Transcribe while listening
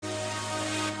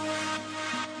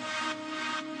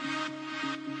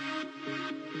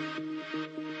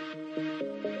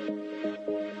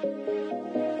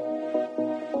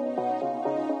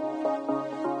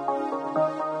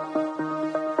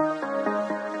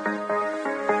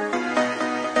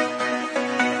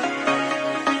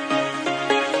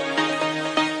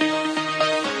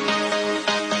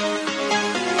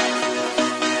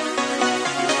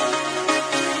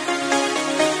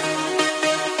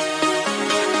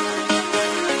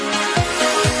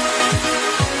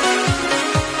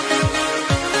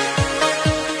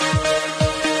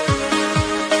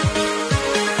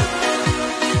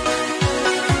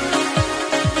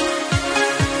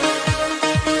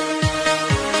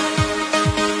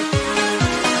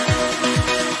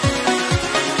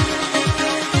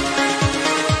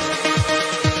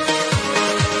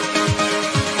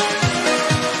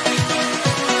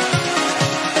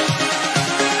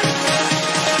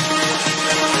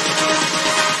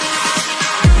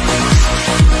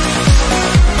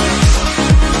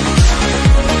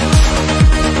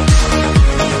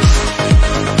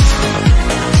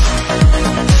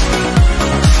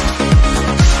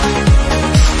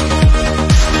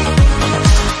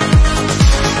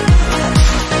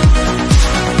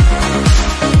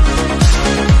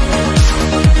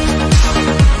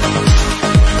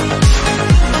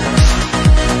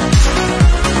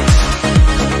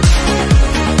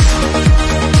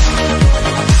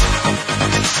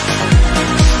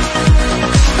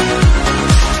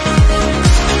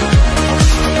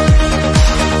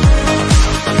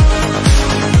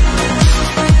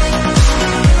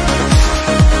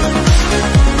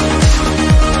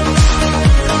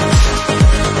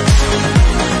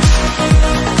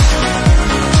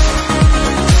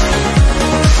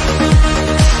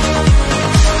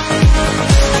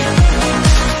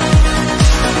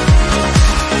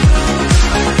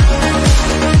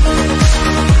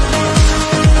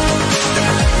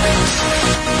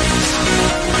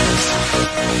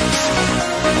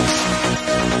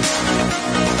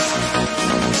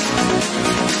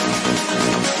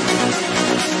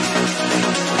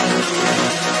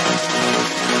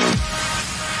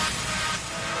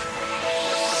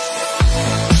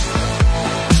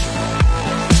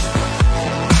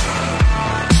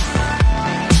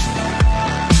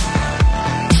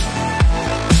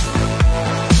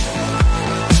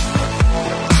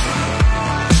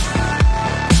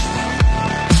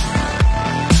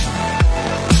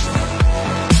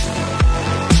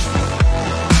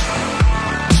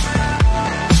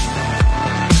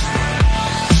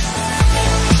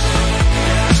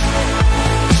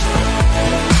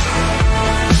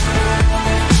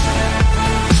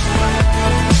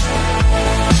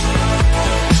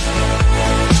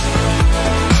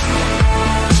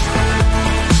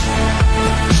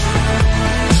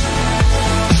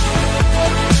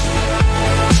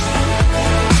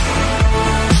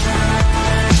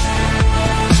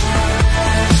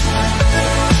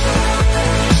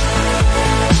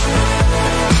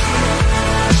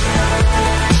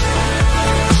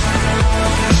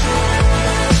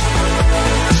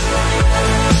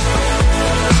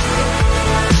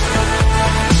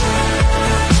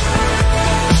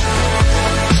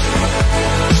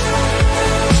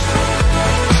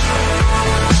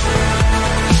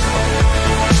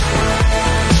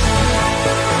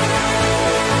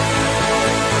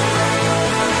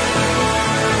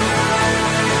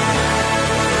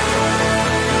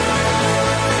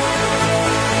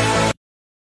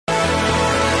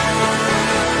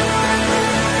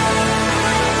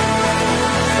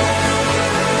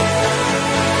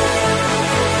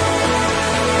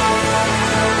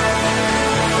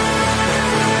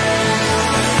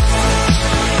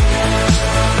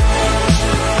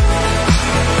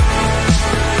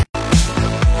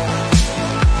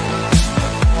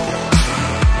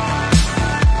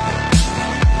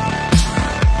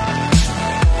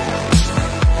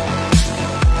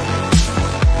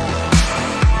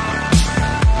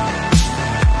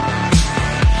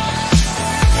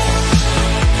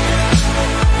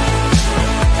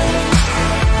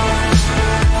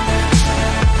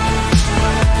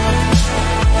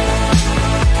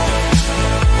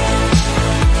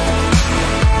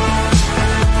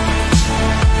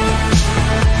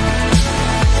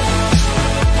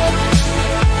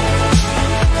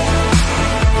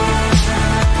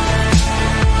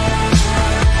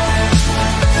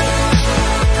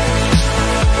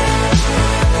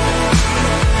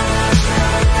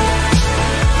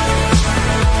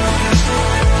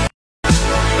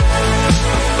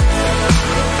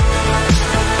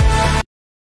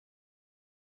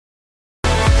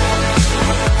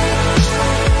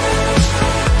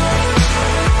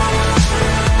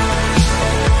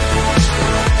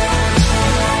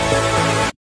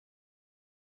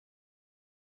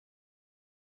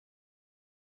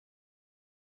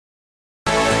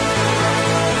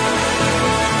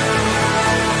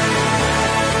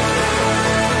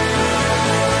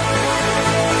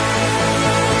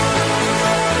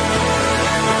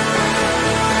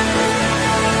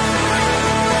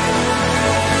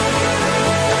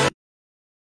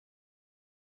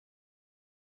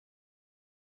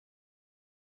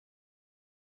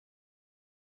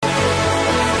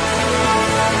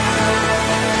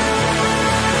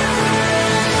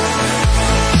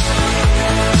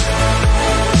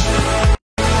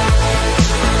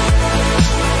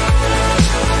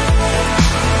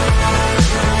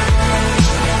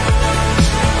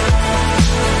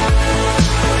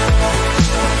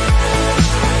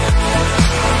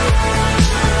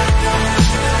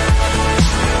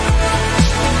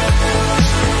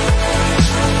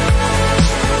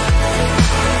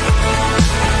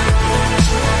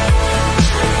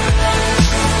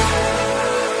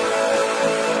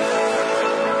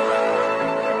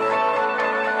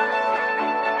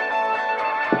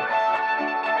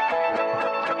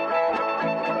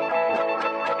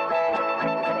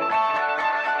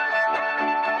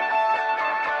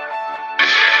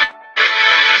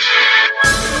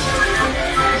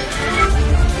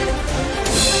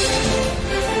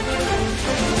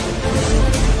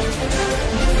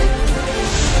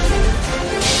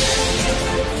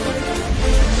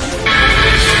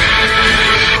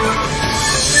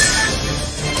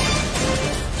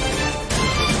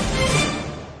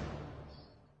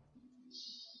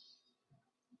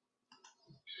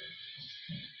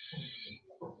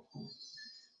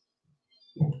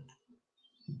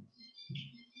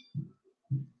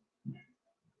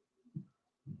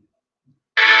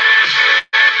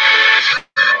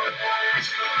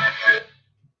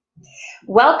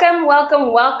Welcome,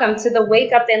 welcome, welcome to the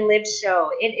Wake Up and Live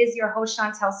show. It is your host,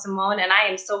 Chantel Simone, and I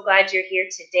am so glad you're here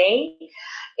today.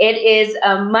 It is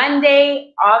a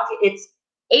Monday, it's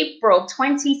April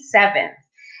 27th,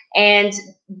 and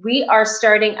we are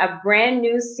starting a brand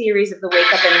new series of the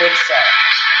Wake Up and Live show.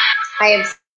 I am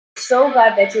so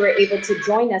glad that you were able to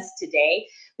join us today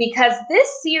because this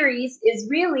series is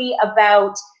really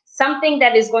about something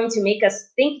that is going to make us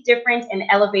think different and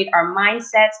elevate our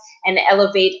mindsets and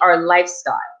elevate our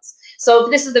lifestyles. So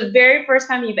if this is the very first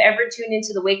time you've ever tuned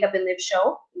into the Wake Up and Live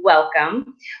show,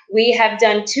 welcome. We have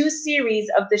done 2 series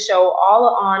of the show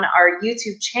all on our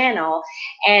YouTube channel.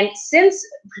 And since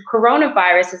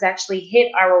coronavirus has actually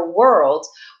hit our world,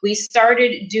 we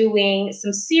started doing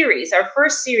some series. Our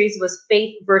first series was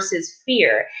Faith versus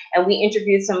Fear. And we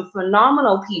interviewed some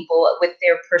phenomenal people with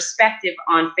their perspective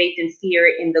on faith and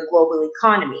fear in the global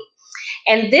economy.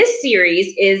 And this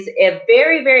series is a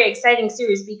very, very exciting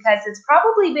series because it's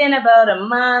probably been about a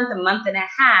month and a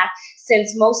half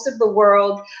since most of the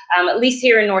world, at least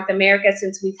here in North America,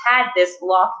 since we've had this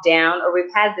lockdown or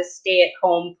we've had this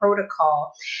stay-at-home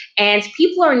protocol. And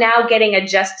people are now getting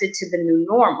adjusted to the new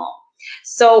normal.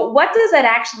 So what does that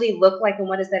actually look like and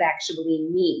what does that actually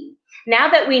mean? Now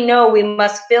that we know we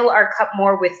must fill our cup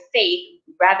more with faith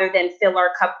rather than fill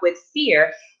our cup with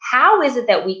fear, how is it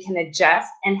that we can adjust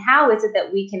and how is it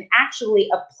that we can actually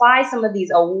apply some of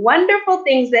these wonderful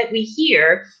things that we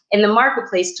hear in the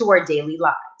marketplace to our daily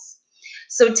lives?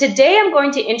 So today I'm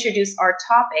going to introduce our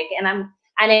topic, and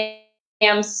I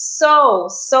am so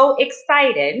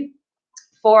excited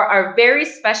for our very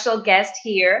special guest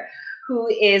here who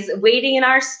is waiting in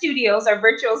our studios, our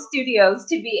virtual studios,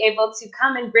 to be able to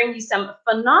come and bring you some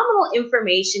phenomenal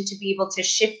information to be able to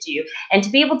shift you and to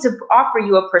be able to offer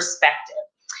you a perspective.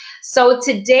 So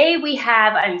today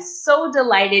I'm so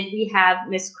delighted, we have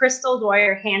Miss Crystal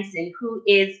Dwyer-Hanson, who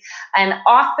is an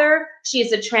author. She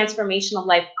is a transformational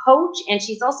life coach, and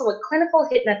she's also a clinical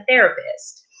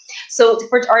hypnotherapist. So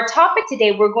for our topic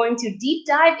today, we're going to deep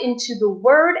dive into the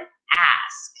word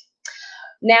ask.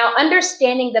 Now,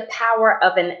 understanding the power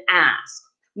of an ask,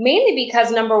 mainly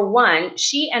because number one,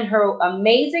 she and her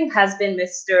amazing husband,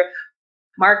 Mr.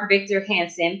 Mark Victor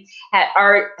Hansen,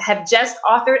 have just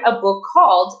authored a book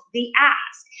called The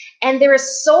Ask. And there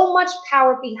is so much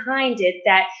power behind it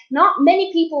that not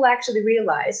many people actually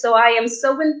realize. So I am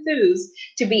so enthused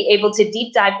to be able to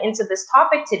deep dive into this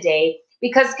topic today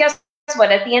because guess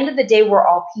what? At the end of the day, we're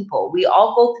all people. We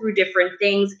all go through different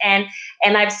things. And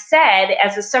I've said,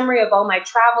 as a summary of all my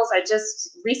travels, I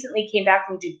just recently came back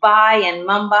from Dubai and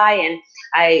Mumbai, and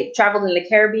I traveled in the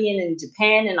Caribbean and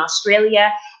Japan and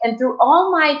Australia. And through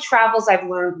all my travels, I've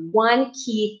learned one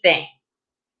key thing.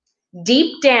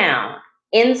 Deep down,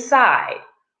 inside,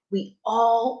 we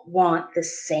all want the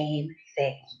same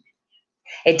thing.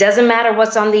 It doesn't matter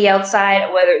what's on the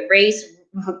outside, whether race,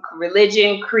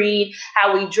 religion, creed,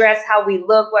 how we dress, how we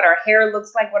look, what our hair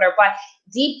looks like, what our body.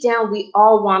 Deep down, we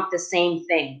all want the same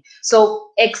thing. So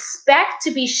expect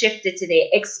to be shifted today.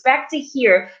 Expect to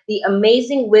hear the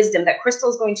amazing wisdom that Crystal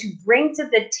is going to bring to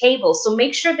the table. So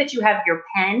make sure that you have your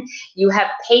pen, you have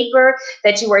paper,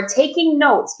 that you are taking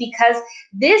notes, because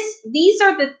these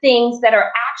are the things that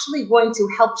are actually going to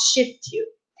help shift you.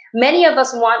 Many of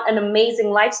us want an amazing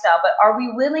lifestyle, but are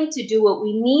we willing to do what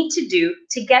we need to do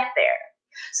to get there?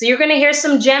 So you're going to hear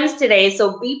some gems today,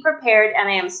 so be prepared, and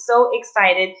I am so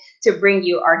excited to bring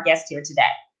you our guest here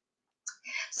today.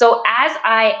 So as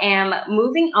I am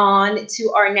moving on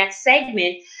to our next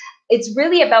segment, it's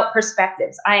really about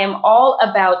perspectives. I am all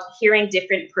about hearing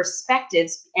different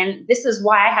perspectives, and this is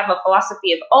why I have a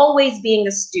philosophy of always being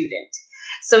a student.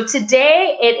 So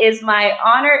today it is my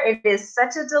honor, it is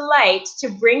such a delight to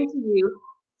bring to you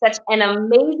such an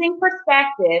amazing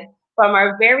perspective from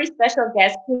our very special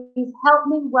guest. Please help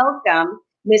me welcome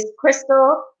Miss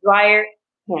Crystal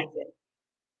Dwyer-Hanson.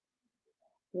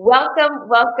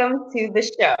 Welcome to the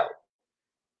show.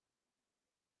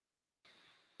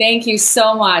 Thank you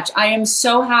so much. I am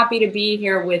so happy to be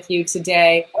here with you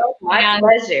today. Oh, my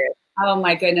pleasure. Oh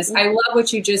my goodness. I love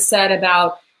what you just said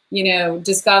about,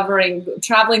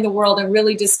 traveling the world and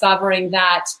really discovering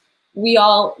that we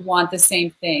all want the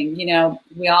same thing.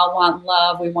 We all want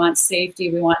love, we want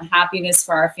safety, we want happiness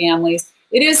for our families.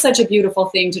 It is such a beautiful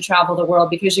thing to travel the world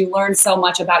because you learn so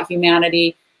much about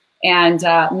humanity. And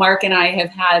Mark and I have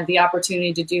had the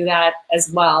opportunity to do that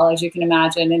as well, as you can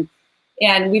imagine.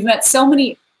 And we've met so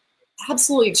many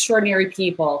absolutely extraordinary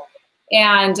people.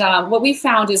 And what we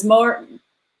found is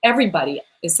everybody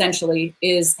essentially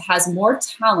has more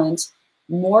talent,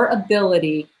 more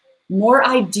ability, more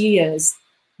ideas,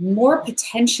 more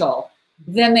potential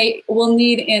than they will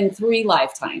need in 3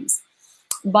 lifetimes.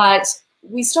 But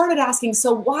we started asking,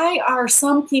 so why are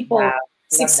some people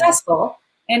successful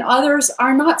and others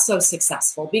are not so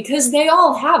successful? Because they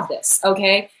all have this,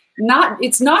 okay?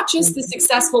 It's not just the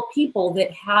successful people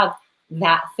that have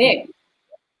that thing.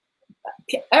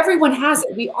 Everyone has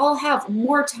it. We all have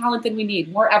more talent than we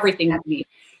need, more everything that we need.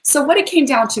 So what it came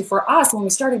down to for us when we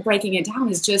started breaking it down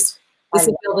is just this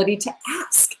ability to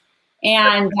ask.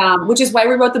 And which is why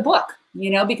we wrote the book,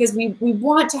 because we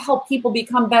want to help people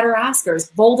become better askers,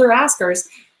 bolder askers,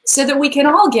 so that we can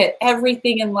all get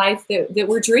everything in life that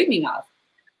we're dreaming of.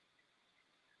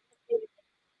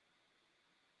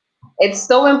 It's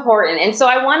so important. And so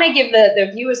I want to give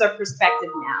the viewers a perspective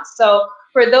now. So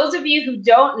for those of you who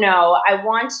don't know, I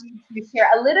want you to share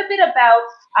a little bit about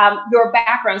your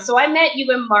background. So I met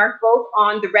you and Mark both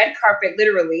on the red carpet,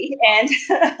 literally, and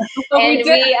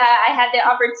I had the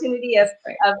opportunity of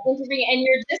interviewing. And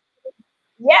you're just,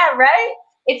 yeah, right.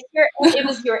 It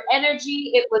was your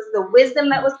energy. It was the wisdom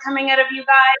that was coming out of you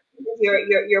guys.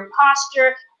 Your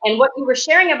posture and what you were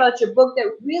sharing about your book that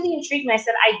really intrigued me. I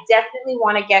said, I definitely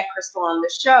want to get Crystal on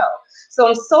the show. So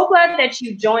I'm so glad that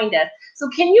you joined us. So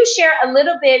can you share a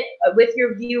little bit with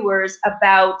your viewers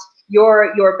about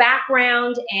your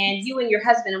background and you and your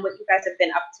husband and what you guys have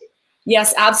been up to?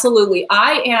 Yes, absolutely.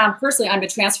 I'm a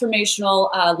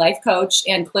transformational life coach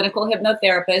and clinical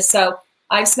hypnotherapist. So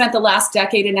I've spent the last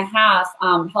decade and a half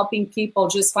helping people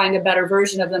just find a better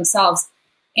version of themselves.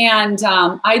 And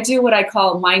I do what I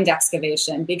call mind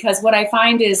excavation, because what I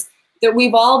find is that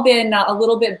we've all been a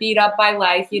little bit beat up by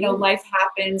life. Life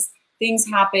happens, things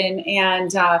happen,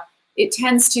 and it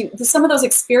tends to, some of those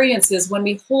experiences, when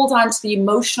we hold on to the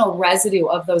emotional residue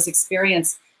of those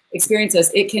experiences,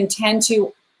 it can tend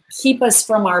to keep us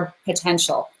from our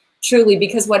potential, truly,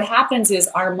 because what happens is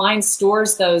our mind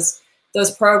stores those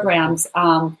programs.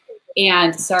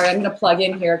 And sorry, I'm going to plug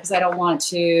in here because I don't want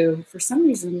to, for some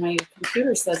reason, my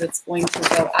computer says it's going to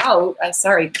go out.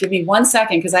 Sorry, give me 1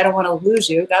 second because I don't want to lose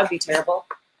you. That would be terrible.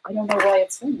 I don't know why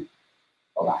it's doing it.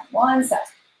 Hold on 1 second.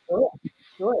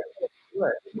 Sure.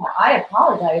 I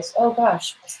apologize. Oh,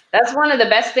 gosh. That's one of the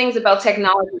best things about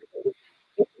technology.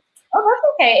 Oh, that's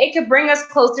okay. It could bring us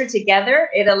closer together.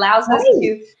 It allows us to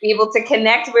be able to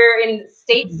connect. We're in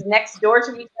states next door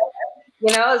to each other.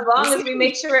 As long as we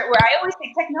make sure I always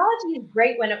say technology is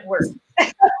great when it works.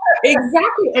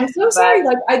 Exactly. I'm so sorry.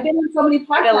 I've been on so many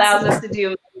podcasts. It allows us to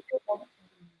do.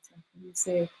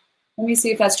 Let me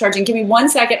see if that's charging. Give me 1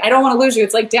 second. I don't want to lose you.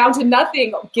 It's like down to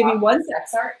nothing. Give me 1 sec.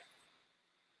 Sorry.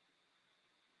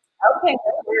 Okay.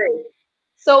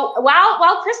 So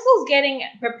while Crystal's getting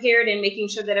prepared and making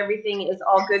sure that everything is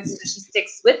all good so she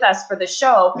sticks with us for the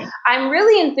show, I'm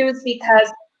really enthused because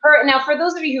now, for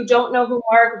those of you who don't know who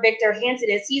Mark Victor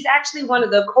Hansen is, he's actually one of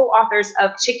the co-authors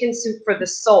of Chicken Soup for the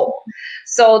Soul.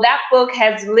 So that book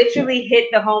has literally hit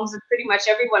the homes of pretty much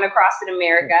everyone across in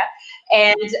America.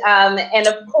 And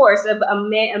of course, an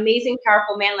amazing,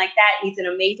 powerful man like that needs an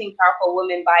amazing, powerful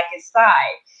woman by his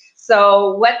side.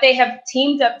 So what they have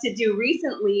teamed up to do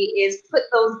recently is put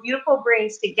those beautiful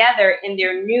brains together in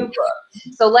their new book.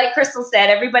 So like Crystal said,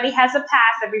 everybody has a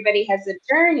past, everybody has a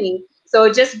journey.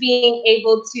 So just being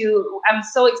able to, I'm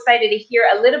so excited to hear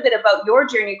a little bit about your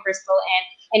journey, Crystal.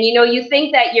 And you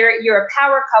think that you're a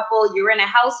power couple, you're in a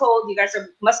household, you guys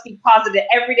must be positive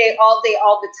every day, all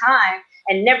the time,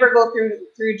 and never go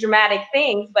through dramatic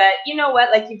things. But you know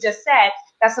what, like you just said,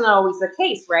 that's not always the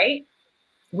case, right?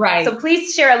 Right. So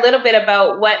please share a little bit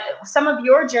about what some of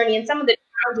your journey and some of the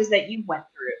challenges that you went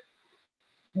through.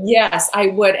 Yes, I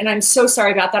would. And I'm so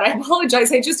sorry about that. I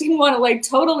apologize. I just didn't want to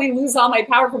totally lose all my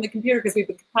power from the computer because we've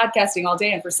been podcasting all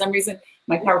day. And for some reason,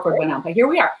 my power cord went out. But here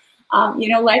we are.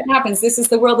 Life happens. This is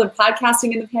the world of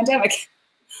podcasting in the pandemic.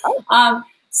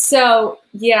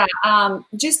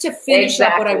 Just to finish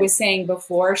up what I was saying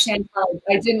before, Chantel,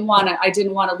 I didn't want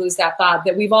to lose that thought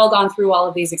that we've all gone through all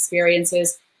of these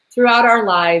experiences throughout our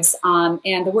lives.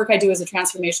 And the work I do as a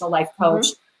transformational life coach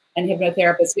and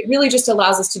hypnotherapist, it really just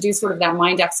allows us to do sort of that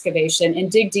mind excavation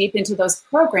and dig deep into those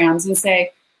programs and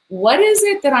say, what is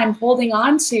it that I'm holding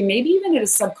on to, maybe even at a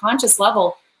subconscious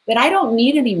level, that I don't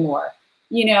need anymore?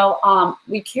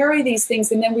 We carry these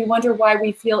things and then we wonder why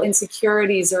we feel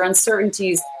insecurities or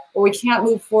uncertainties, or we can't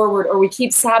move forward, or we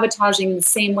keep sabotaging the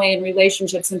same way in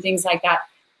relationships and things like that.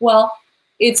 Well,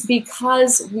 it's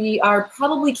because we are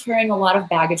probably carrying a lot of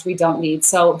baggage we don't need.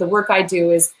 So the work I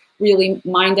do is really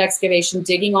mind excavation,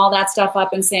 digging all that stuff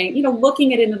up and saying,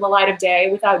 looking at it in the light of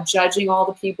day without judging all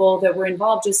the people that were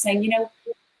involved, just saying,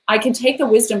 I can take the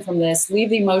wisdom from this,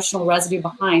 leave the emotional residue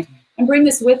behind, and bring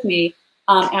this with me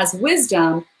as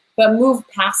wisdom, but move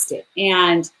past it.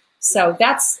 And so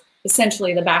that's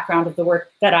essentially the background of the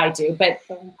work that I do. But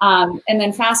and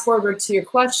then fast forward to your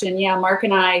question, yeah, Mark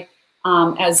and I,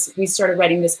 as we started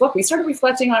writing this book, we started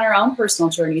reflecting on our own personal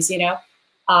journeys.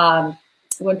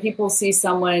 When people see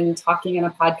someone talking in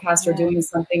a podcast or doing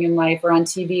something in life or on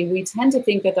TV, we tend to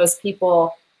think that those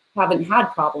people haven't had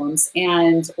problems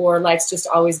or life's just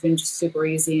always been just super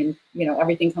easy and,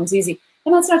 everything comes easy.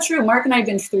 And that's not true. Mark and I have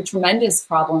been through tremendous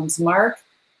problems. Mark,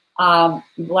 a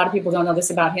lot of people don't know this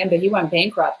about him, but he went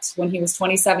bankrupt when he was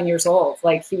 27 years old.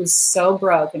 Like, he was so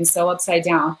broke and so upside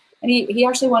down. And he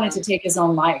actually wanted to take his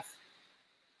own life.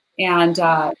 And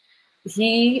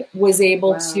he was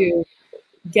able to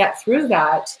get through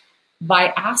that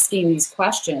by asking these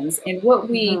questions. And what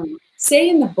we say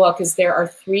in the book is there are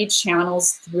 3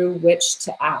 channels through which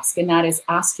to ask. And that is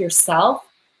ask yourself,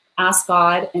 ask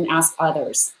God, and ask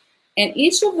others. And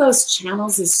each of those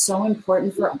channels is so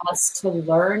important for us to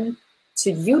learn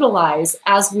to utilize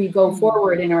as we go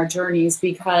forward in our journeys,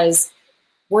 because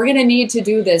we're going to need to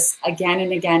do this again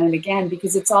and again and again,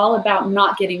 because it's all about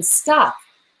not getting stuck,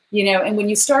 and when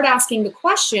you start asking the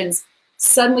questions,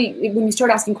 suddenly when you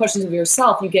start asking questions of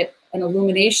yourself, you get an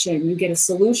illumination, you get a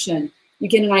solution, you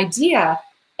get an idea,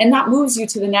 and that moves you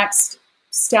to the next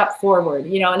step forward,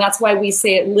 and that's why we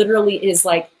say it literally is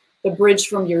like the bridge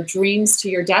from your dreams to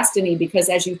your destiny, because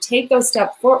as you take those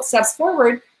steps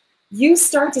forward, you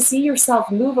start to see yourself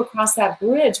move across that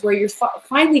bridge where you're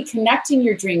finally connecting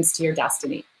your dreams to your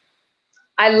destiny.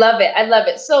 I love it. I love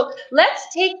it. So let's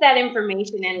take that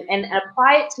information and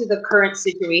apply it to the current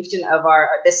situation of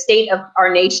the state of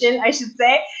our nation, I should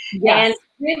say. Yes. And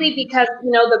really, because,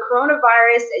 the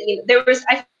coronavirus,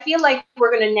 I feel like we're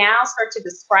going to now start to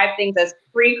describe things as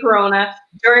pre-corona,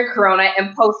 during corona,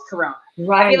 and post-corona.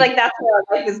 Right. I feel like that's where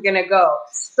our life is going to go.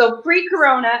 So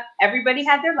pre-corona, everybody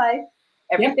had their life.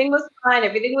 Everything was fine.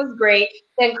 Everything was great.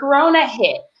 Then corona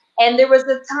hit. And there was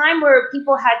a time where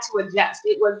people had to adjust.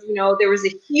 It was, there was a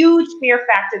huge fear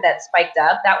factor that spiked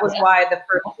up. That was why the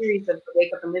first series of the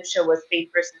Wake Up and Live show was Faith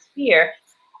versus Fear.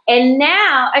 And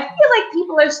now I feel like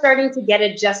people are starting to get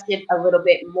adjusted a little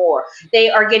bit more. They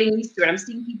are getting used to it. I'm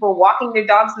seeing people walking their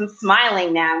dogs and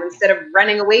smiling now instead of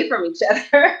running away from each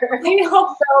other. I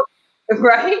know.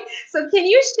 Right? So can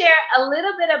you share a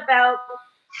little bit about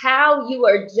how you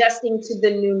are adjusting to the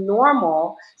new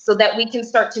normal so that we can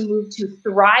start to move to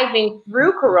thriving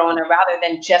through corona rather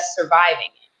than just surviving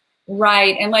it?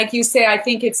 Right. And like you say, I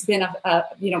think it's been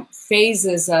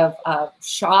phases of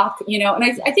shock, and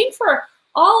I think for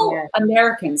all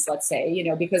Americans, let's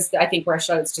say, because I think our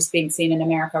show is just being seen in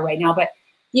America right now, but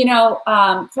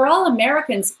for all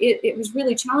Americans, it was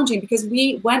really challenging because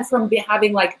we went from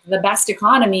having like the best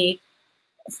economy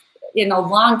in a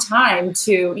long time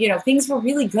to, things were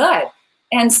really good.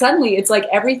 And suddenly it's like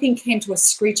everything came to a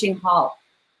screeching halt.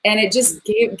 And it just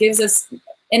gives us,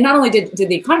 and not only did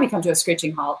the economy come to a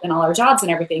screeching halt and all our jobs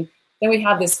and everything, then we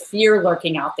have this fear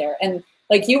lurking out there. And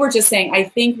like you were just saying, I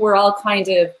think we're all kind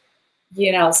of,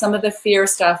 some of the fear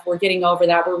stuff, we're getting over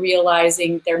that. We're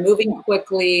realizing they're moving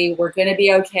quickly. We're going to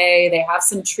be okay. They have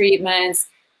some treatments.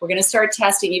 We're going to start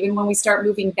testing. Even when we start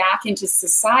moving back into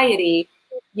society,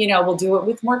 we'll do it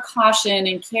with more caution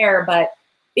and care, but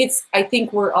I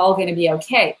think we're all going to be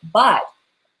okay. But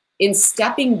in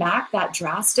stepping back that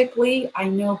drastically, I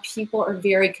know people are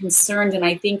very concerned. And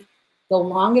I think the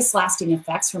longest lasting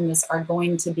effects from this are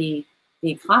going to be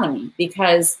the economy,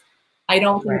 because I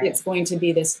don't think it's going to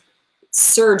be this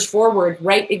surge forward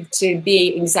right to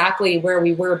be exactly where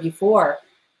we were before.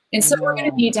 And so we're going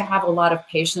to need to have a lot of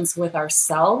patience with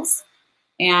ourselves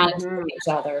and with each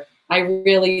other. I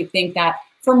really think that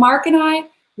for Mark and I,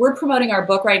 we're promoting our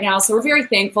book right now. So we're very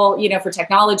thankful, for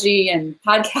technology and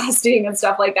podcasting and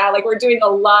stuff like that. Like, we're doing a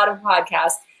lot of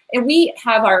podcasts, and we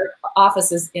have our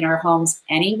offices in our homes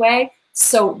anyway.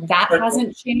 So that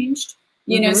hasn't changed,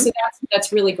 so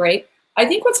that's really great. I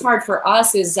think what's hard for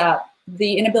us is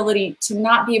the inability to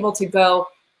not be able to go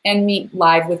and meet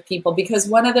live with people, because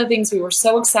one of the things we were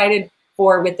so excited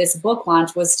for with this book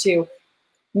launch was to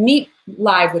meet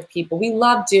live with people. We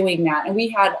love doing that. And we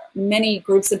had many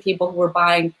groups of people who were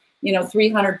buying,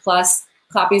 300 plus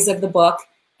copies of the book.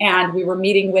 And we were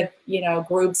meeting with,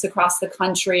 groups across the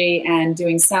country and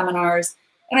doing seminars.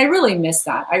 And I really miss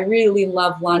that. I really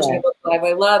love launching a book live.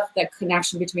 I love that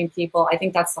connection between people. I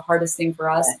think that's the hardest thing for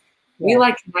us. We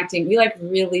like connecting. We like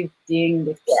really being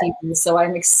with people. So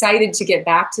I'm excited to get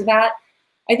back to that.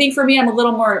 I think for me, I'm a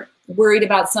little more worried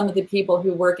about some of the people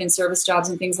who work in service jobs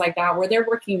and things like that, where they're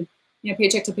working,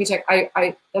 paycheck to paycheck.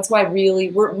 That's why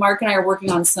Mark and I are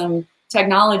working on some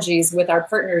technologies with our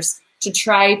partners to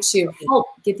try to help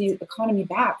get the economy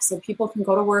back so people can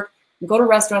go to work and go to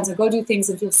restaurants and go do things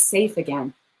and feel safe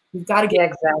again. We've got to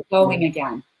get going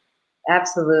again.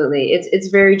 Absolutely. It's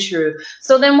very true.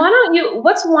 So then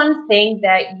what's one thing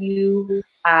that you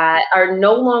are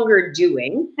no longer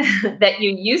doing that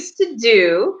you used to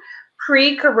do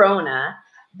pre-corona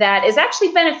that is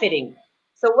actually benefiting you?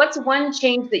 So what's one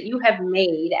change that you have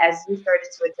made as you started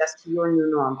to adjust to your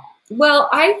new normal? Well,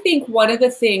 I think one of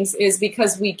the things is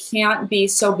because we can't be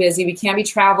so busy, we can't be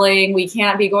traveling, we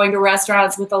can't be going to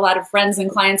restaurants with a lot of friends and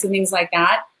clients and things like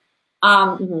that.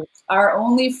 Our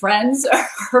only friends are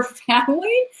our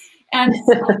family, and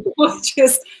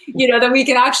just, that we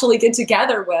can actually get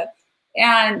together with.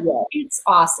 And it's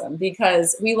awesome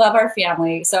because we love our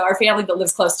family. So our family that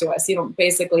lives close to us,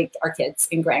 basically our kids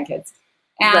and grandkids.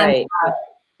 And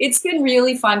it's been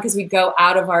really fun because we go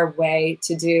out of our way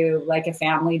to do like a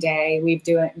family day. We've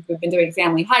been doing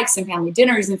family hikes and family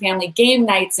dinners and family game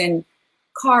nights and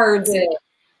cards.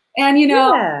 And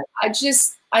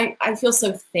I feel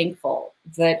so thankful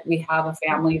that we have a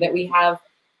family, that we have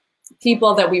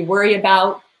people that we worry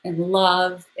about and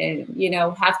love and,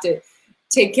 have to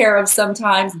take care of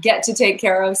sometimes, get to take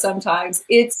care of sometimes.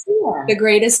 It's the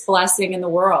greatest blessing in the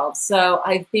world. So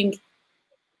I think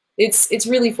it's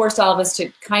really forced all of us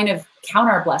to kind of count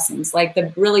our blessings, like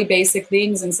the really basic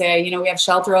things, and say, we have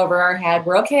shelter over our head.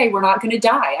 We're okay. We're not going to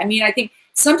die. I mean, I think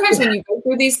sometimes when you go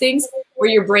through these things where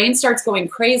your brain starts going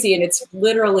crazy and it's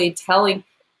literally telling,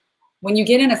 when you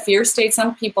get in a fear state,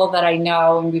 some people that I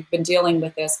know, and we've been dealing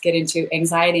with this, get into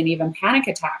anxiety and even panic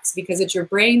attacks because it's your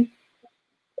brain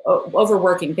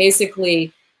overworking,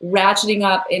 basically ratcheting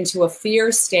up into a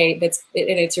fear state and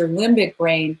it's your limbic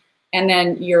brain, and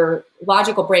then your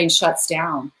logical brain shuts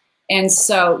down. And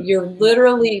so you're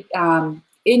literally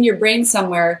in your brain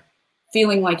somewhere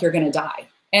feeling like you're going to die.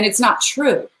 And it's not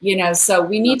true, so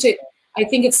we need to, I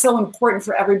think it's so important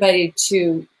for everybody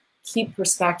to keep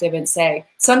perspective and say,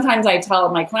 sometimes I tell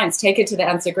my clients, take it to the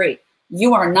nth degree.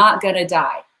 You are not going to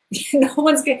die. No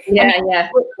one's going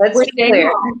to.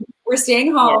 We're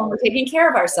staying home. We're taking care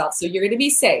of ourselves. So you're going to be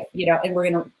safe, and we're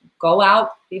going to go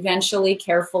out eventually,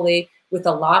 carefully, with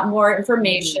a lot more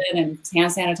information and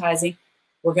hand sanitizing.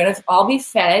 We're going to all be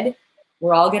fed.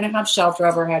 We're all going to have shelter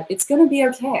over our head. It's going to be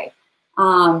okay.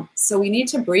 So we need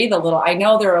to breathe a little. I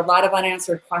know there are a lot of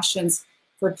unanswered questions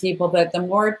for people, but the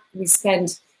more we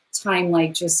spend time,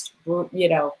 like just,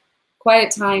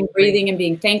 quiet time, breathing and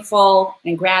being thankful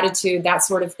and gratitude, that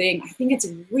sort of thing, I think it's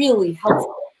really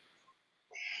helpful.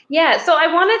 Yeah, so I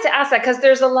wanted to ask that because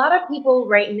there's a lot of people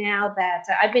right now that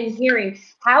I've been hearing,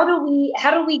 how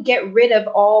do we get rid of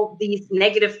all these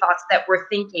negative thoughts that we're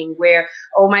thinking where,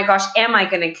 oh my gosh, am I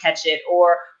going to catch it?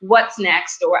 Or what's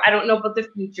next? Or I don't know about the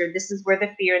future. This is where the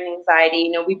fear and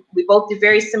anxiety, we both do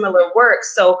very similar work.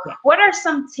 So what are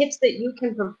some tips that you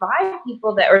can provide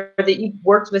people or that you've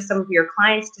worked with some of your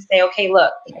clients to say, okay,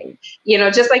 look,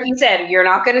 just like you said, you're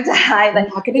not going to die.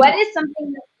 What is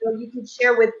something that you could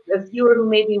share with a viewer who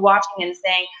may be watching and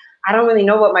saying, I don't really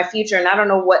know what my future and I don't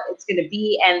know what it's going to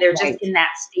be, and they're just in that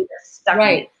state of stuck.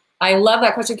 Right. I love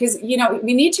that question because,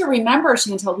 we need to remember,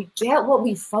 Chantel, we get what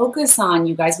we focus on,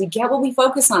 you guys. We get what we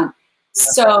focus on.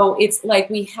 So it's like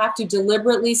we have to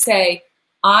deliberately say,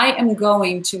 I am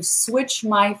going to switch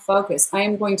my focus. I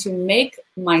am going to make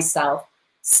myself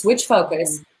switch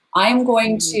focus. I am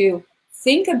going to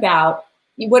think about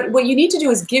what you need to do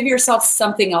is give yourself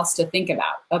something else to think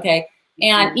about, okay?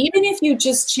 And even if you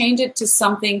just change it to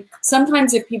something,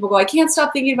 sometimes if people go, I can't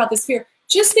stop thinking about this fear,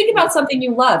 just think about something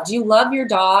you love. Do you love your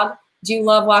dog? Do you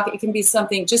love walking? It can be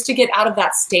something just to get out of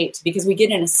that state, because we get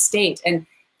in a state and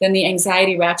then the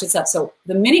anxiety ratchets up. So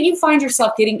the minute you find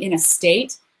yourself getting in a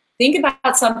state, think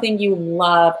about something you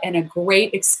love and a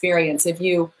great experience. If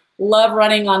you love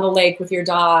running on the lake with your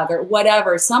dog or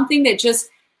whatever, something that just,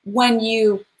 when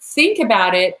you think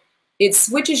about it, it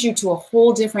switches you to a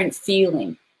whole different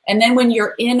feeling. And then when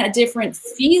you're in a different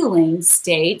feeling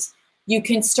state, you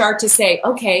can start to say,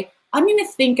 okay, I'm going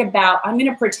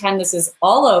to pretend this is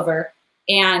all over.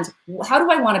 And how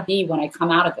do I want to be when I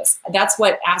come out of this? That's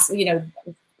what ask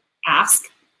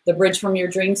the bridge from your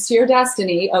dreams to your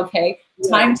destiny. Okay.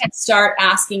 Time to start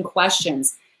asking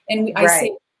questions. And I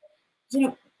say,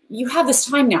 you have this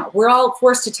time now. We're all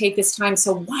forced to take this time.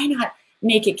 So why not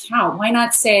make it count? Why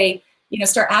not say,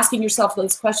 start asking yourself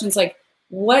those questions like,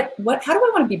 how do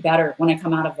I want to be better when I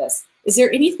come out of this? Is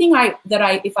there anything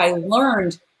if I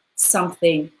learned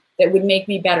something that would make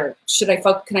me better,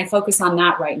 can I focus on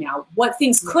that right now? What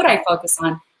things could I focus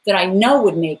on that I know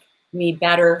would make me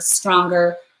better,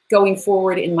 stronger, going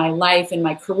forward in my life, in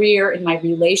my career, in my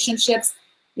relationships?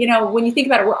 When you think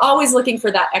about it, we're always looking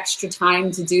for that extra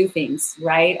time to do things,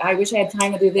 right? I wish I had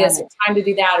time to do this, or time to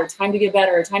do that, or time to get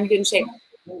better, or time to get in shape.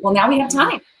 Well, now we have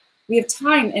time. We have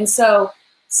time. And so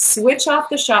switch off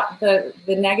the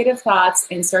negative thoughts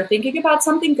and start thinking about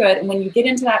something good. And when you get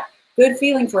into that good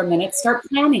feeling for a minute, start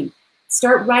planning,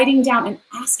 start writing down and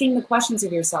asking the questions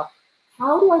of yourself.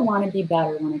 How do I want to be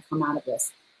better when I come out of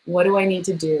this? What do I need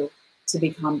to do to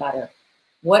become better?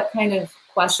 What kind of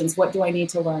questions, what do I need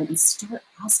to learn? And start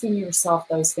asking yourself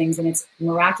those things. And it's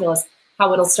miraculous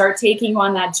how it'll start taking you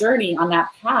on that journey, on that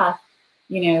path,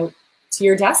 to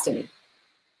your destiny.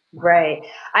 Right.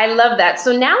 I love that.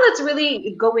 So now let's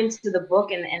really go into the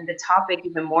book and the topic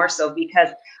even more so, because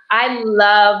I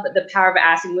love the power of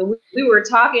asking. When we were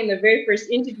talking in the very first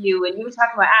interview and you were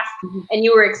talking about asking and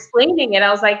you were explaining it,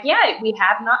 I was like, yeah, we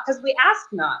have not because we ask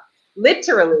not,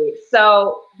 literally.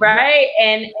 So, right.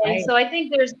 And so I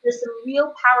think there's some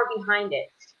real power behind it.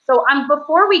 So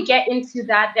before we get into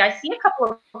that, I see a couple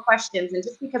of questions, and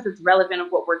just because it's relevant of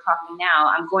what we're talking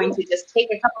now, I'm going to just take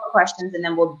a couple of questions and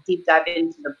then we'll deep dive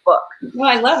into the book. Well,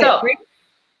 I love it. Great.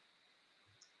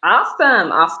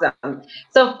 Awesome.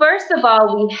 So first of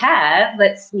all, we have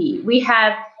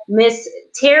Miss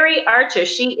Terry Archer.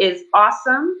 She is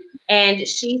awesome. And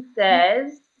she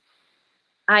says,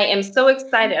 I am so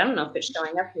excited. I don't know if it's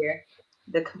showing up here.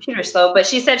 The computer's slow, but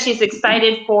she said she's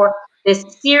excited for this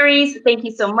series. Thank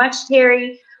you so much,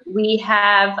 Terry. We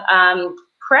have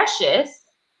Precious,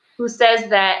 who says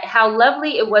that how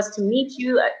lovely it was to meet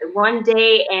you one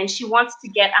day, and she wants to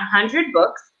get 100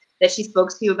 books that she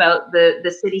spoke to you about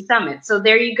the City Summit. So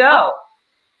there you go.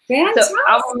 Fantastic. So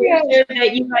I'll make sure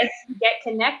that you guys get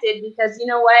connected, because you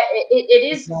know what,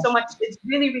 it is so much. It's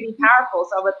really, really powerful.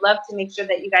 So I would love to make sure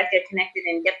that you guys get connected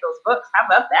and get those books. How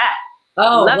about that?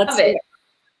 Oh, love it.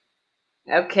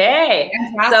 Okay.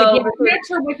 Fantastic. So yeah, connect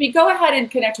her with me. Go ahead and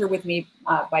connect her with me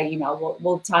by email.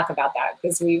 We'll talk about that,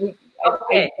 because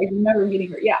I remember meeting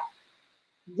her. Yeah.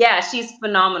 Yeah, she's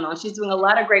phenomenal. She's doing a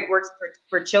lot of great work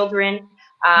for children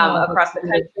across the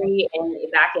country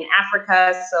and back in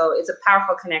Africa. So it's a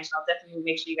powerful connection. I'll definitely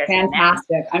make sure you guys Fantastic.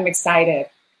 Connect. I'm excited.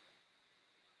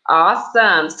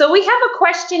 Awesome. So we have a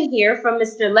question here from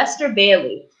Mr. Lester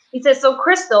Bailey. He says, so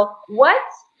Crystal, what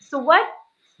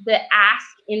the ask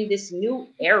in this new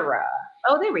era?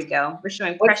 Oh, there we go. We're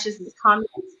showing Precious's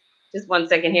comments. Just 1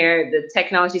 second here. The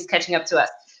technology is catching up to us.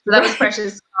 So that was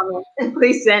Precious' comment.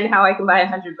 Please send how I can buy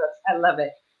 100 books. I love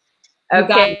it.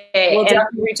 Okay. We'll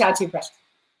definitely reach out to you, Precious.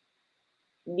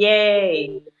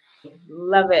 Yay.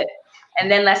 Love it.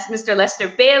 And then Mr. Lester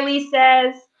Bailey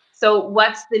says, so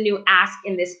what's the new ask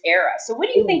in this era? So what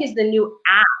do you think is the new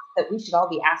ask that we should all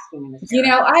be asking in this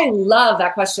era? I love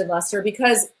that question, Lester,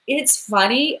 because it's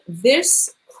funny.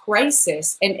 This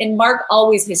crisis, and Mark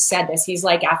always has said this, he's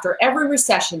like, after every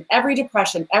recession, every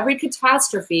depression, every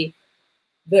catastrophe,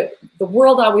 the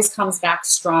world always comes back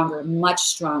stronger, much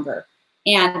stronger.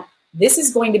 And this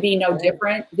is going to be no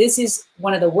different. This is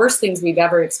one of the worst things we've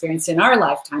ever experienced in our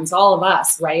lifetimes, all of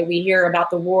us, right? We hear about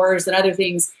the wars and other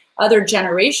things other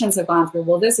generations have gone through.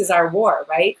 Well, this is our war,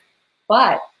 right?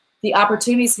 But the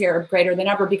opportunities here are greater than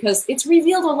ever because it's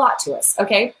revealed a lot to us,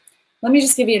 okay? Let me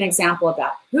just give you an example of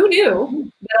that. Who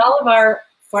knew that all of our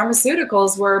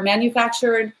pharmaceuticals were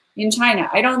manufactured in China?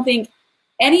 I don't think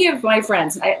any of my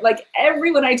friends, like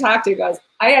everyone I talk to goes,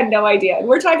 I had no idea. And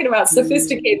we're talking about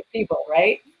sophisticated people,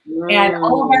 right? And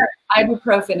all of our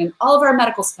ibuprofen and all of our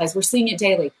medical supplies, we're seeing it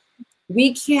daily.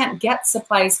 We can't get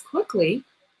supplies quickly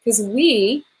because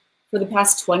we, for the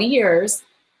past 20 years,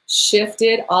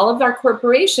 shifted, all of our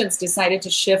corporations decided to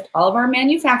shift all of our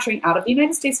manufacturing out of the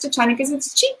United States to China because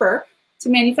it's cheaper to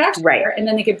manufacture there, and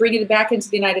then they could bring it back into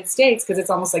the United States because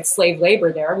it's almost like slave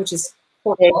labor there, which is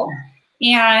horrible.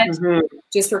 And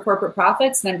just for corporate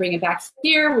profits, then bring it back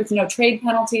here with no trade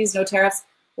penalties, no tariffs.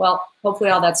 Well, hopefully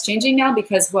all that's changing now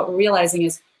because what we're realizing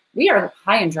is we are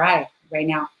high and dry right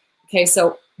now. Okay,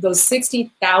 so those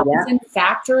 60,000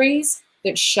 factories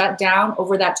that shut down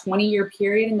over that 20-year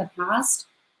period in the past,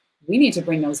 we need to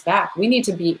bring those back. We need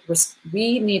to be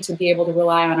able to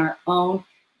rely on our own,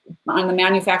 on the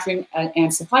manufacturing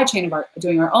and supply chain of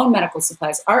doing our own medical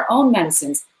supplies, our own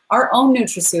medicines, our own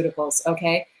nutraceuticals.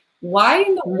 Okay, why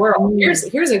in the world?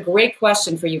 Here's a great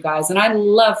question for you guys, and I'd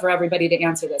love for everybody to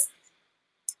answer this.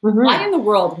 Why in the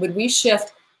world would we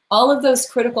shift all of those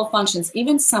critical functions,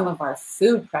 even some of our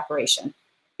food preparation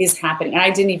is happening, and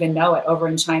I didn't even know it, over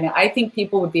in China? I think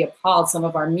people would be appalled, some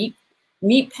of our meat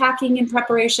packing and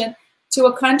preparation, to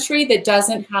a country that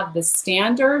doesn't have the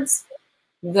standards,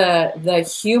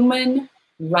 the human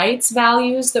rights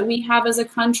values that we have as a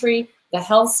country, the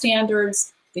health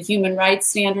standards, the human rights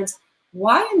standards.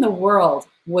 Why in the world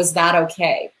was that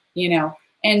okay?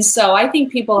 And so I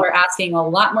think people are asking a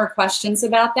lot more questions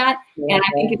about that. And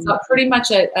I think it's pretty much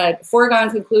a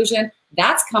foregone conclusion.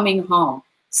 That's coming home.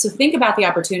 So think about the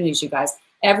opportunities, you guys.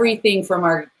 Everything from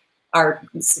our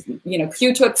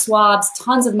Q-tip swabs,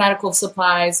 tons of medical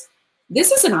supplies.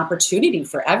 This is an opportunity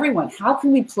for everyone. How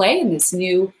can we play in this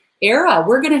new era?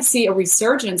 We're going to see a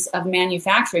resurgence of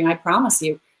manufacturing, I promise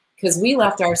you, because we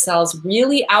left ourselves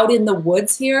really out in the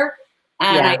woods here,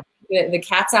 and the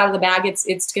cat's out of the bag.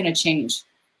 It's going to change.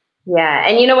 Yeah,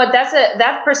 and you know what?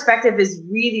 That perspective is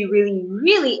really, really,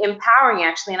 really empowering,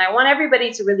 actually. And I want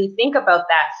everybody to really think about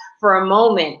that for a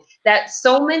moment. That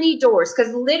so many doors,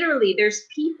 because literally there's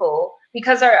people,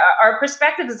 because our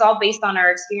perspective is all based on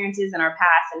our experiences and our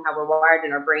past and how we're wired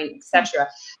in our brain, etc.,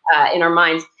 in our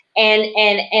minds. And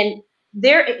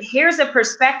here's a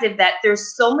perspective that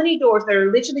there's so many doors that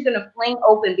are literally going to fling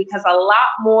open because a lot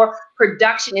more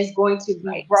production is going to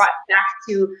be brought back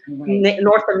to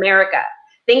North America.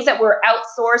 Things that were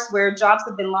outsourced, where jobs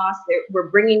have been lost, we're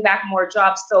bringing back more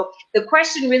jobs. So the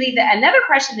question really, another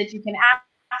question that you can ask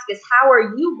is, how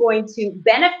are you going to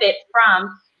benefit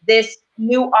from this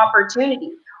new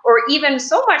opportunity? Or even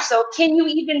so much so, can you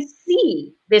even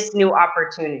see this new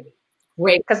opportunity?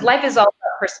 Great. Because life is all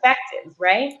about perspective,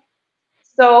 right?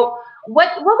 So what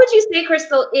would you say,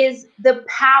 Crystal, is the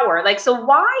power? Like, so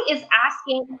why is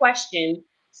asking questions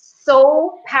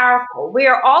so powerful? We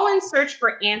are all in search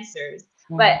for answers.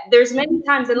 But there's many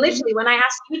times, and literally when I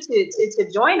asked you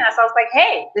to join us, I was like,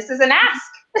 hey, this is an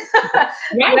ask.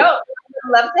 You know, I'd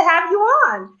love to have you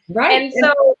on. Right.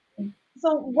 And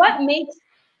so what makes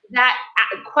that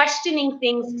questioning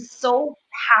things so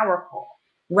powerful?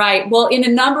 Right. Well, in a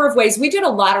number of ways. We did a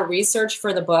lot of research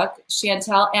for the book,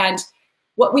 Chantel, and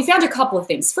what we found a couple of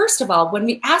things. First of all, when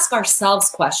we ask ourselves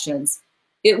questions,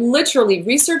 it literally,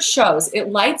 research shows, it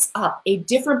lights up a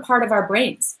different part of our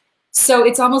brains. So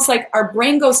it's almost like our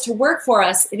brain goes to work for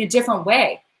us in a different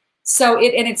way. So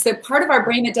it's the part of our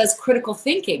brain that does critical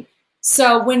thinking.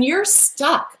 So when you're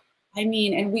stuck, I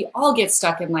mean, and we all get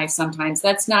stuck in life sometimes.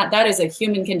 That is a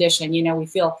human condition. You know, we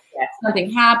feel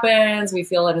something happens, we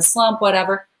feel in a slump,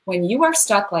 whatever. When you are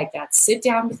stuck like that, sit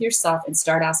down with yourself and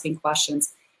start asking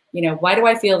questions. You know, why do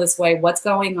I feel this way? What's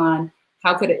going on?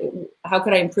 How could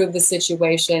I improve the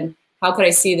situation? How could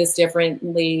I see this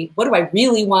differently? What do I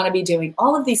really want to be doing?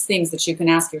 All of these things that you can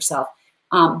ask yourself,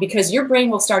 because your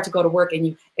brain will start to go to work,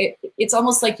 and it's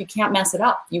almost like you can't mess it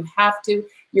up. You have to.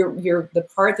 The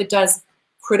part that does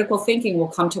critical thinking will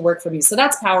come to work for you. So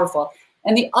that's powerful.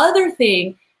 And the other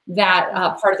thing that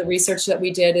part of the research that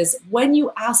we did is when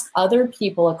you ask other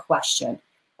people a question.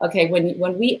 Okay,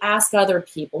 when we ask other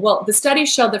people, well, the study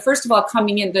showed that first of all,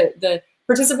 the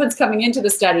participants coming into the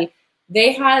study,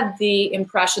 they had the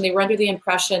impression, they were under the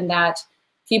impression that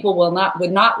people would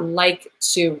not like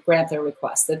to grant their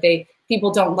requests, that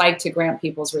people don't like to grant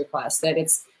people's requests, that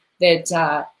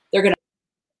they're going to.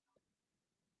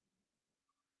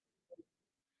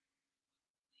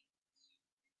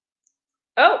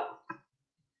 Oh,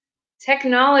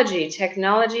 technology.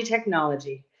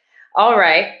 All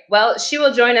right. Well, she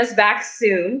will join us back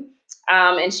soon.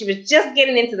 And she was just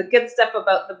getting into the good stuff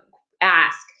about the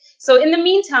ask. So in the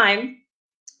meantime,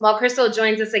 while Crystal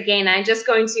joins us again, I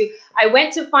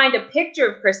went to find a picture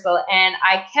of Crystal, and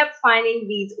I kept finding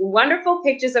these wonderful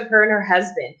pictures of her and her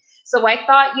husband. So I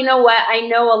thought, you know what? I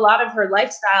know a lot of her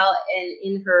lifestyle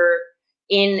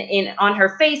on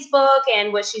her Facebook,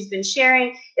 and what she's been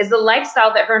sharing is the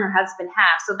lifestyle that her and her husband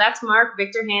have. So that's Mark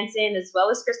Victor Hansen as well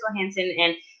as Crystal Hansen,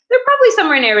 and they're probably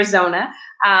somewhere in Arizona.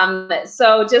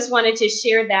 So just wanted to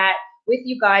share that with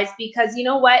you guys, because you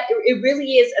know what? It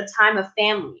really is a time of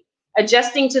family.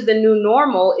 Adjusting to the new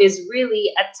normal is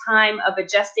really a time of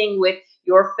adjusting with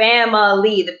your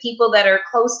family, the people that are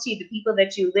close to you, the people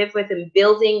that you live with, and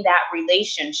building that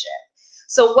relationship.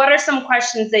 So what are some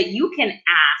questions that you can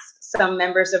ask some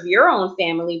members of your own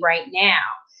family right now?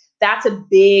 That's a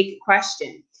big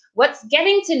question. What's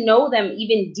getting to know them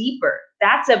even deeper?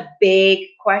 That's a big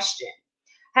question.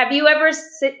 Have you ever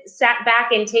sat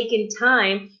back and taken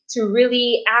time to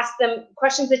really ask them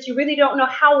questions that you really don't know?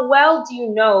 How well do you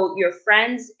know your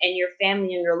friends and your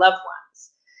family and your loved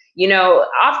ones? You know,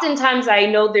 oftentimes I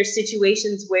know there's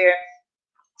situations where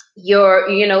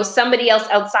somebody else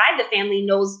outside the family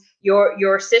knows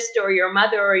your sister or your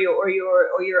mother or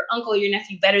your uncle or your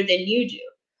nephew better than you do.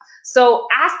 So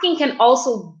asking can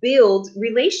also build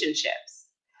relationships.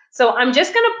 So I'm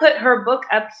just going to put her book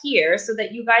up here so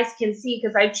that you guys can see,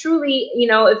 because I truly,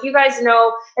 if you guys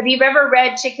know, if you've ever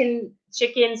read Chicken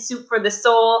Soup for the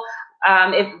Soul,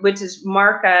 which is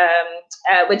Mark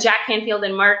with Jack Canfield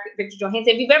and Mark Victor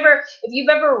Johansson, if you've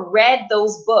ever read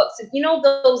those books,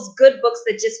 those good books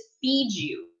that just feed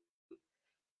you,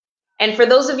 And for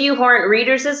those of you who aren't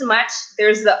readers as much,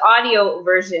 there's the audio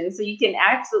version. So you can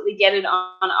absolutely get it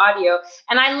on audio.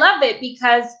 And I love it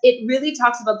because it really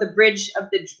talks about the bridge of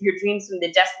your dreams from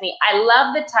the destiny. I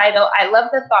love the title. I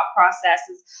love the thought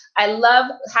processes. I love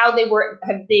how they've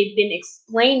been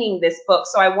explaining this book.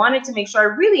 So I wanted to make sure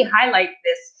I really highlight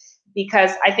this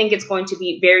because I think it's going to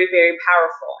be very, very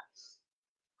powerful.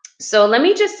 So let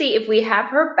me just see if we have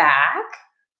her back.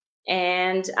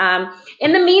 And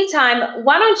in the meantime,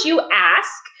 why don't you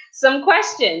ask some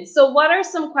questions? So what are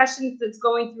some questions that's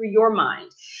going through your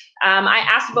mind? I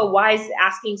asked about why is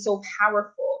asking so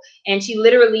powerful? And she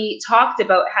literally talked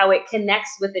about how it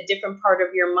connects with a different part of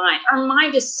your mind. Our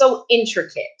mind is so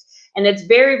intricate. And it's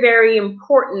very, very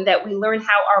important that we learn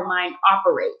how our mind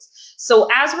operates. So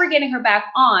as we're getting her back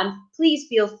on, please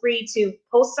feel free to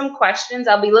post some questions.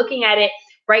 I'll be looking at it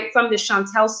right from the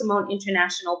Chantel Simone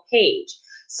International page.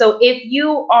 So if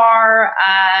you are,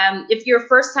 if you're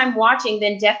first time watching,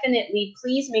 then definitely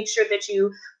please make sure that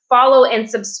you follow and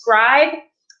subscribe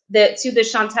to the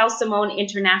Chantel Simone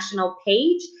International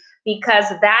page, because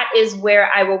that is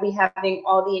where I will be having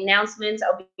all the announcements.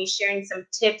 I'll be sharing some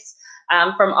tips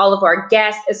from all of our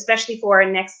guests, especially for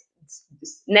our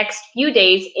next few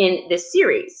days in this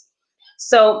series.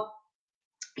 So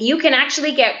you can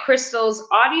actually get Crystal's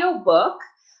audiobook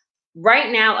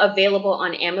right now available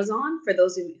on Amazon. For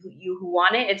those of you who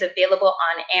want it, it's available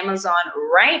on Amazon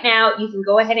right now. You can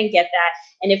go ahead and get that.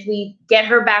 And if we get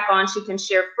her back on, she can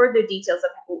share further details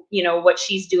of, you know, what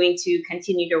she's doing to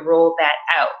continue to roll that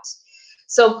out.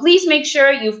 So please make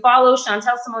sure you follow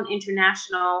Chantel Simone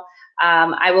International.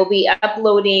 I will be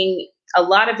uploading a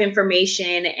lot of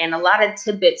information and a lot of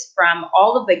tidbits from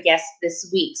all of the guests this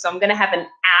week. So I'm going to have an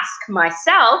ask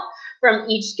myself from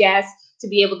each guest to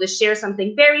be able to share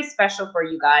something very special for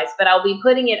you guys. But I'll be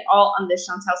putting it all on the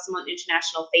Chantel Simone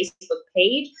International Facebook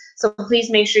page. So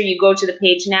please make sure you go to the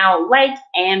page now, like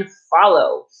and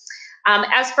follow.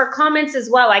 As for comments as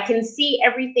well, I can see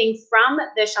everything from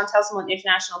the Chantel Simone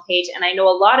International page. And I know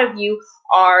a lot of you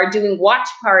are doing watch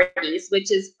parties,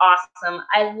 which is awesome.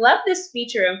 I love this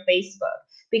feature on Facebook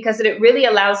because it really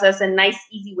allows us a nice,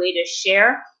 easy way to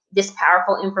share this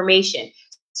powerful information.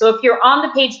 So if you're on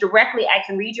the page directly, I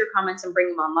can read your comments and bring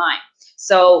them online.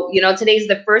 So, you know, today's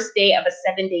the first day of a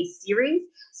 7-day series.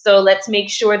 So let's make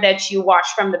sure that you watch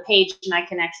from the page and I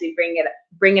can actually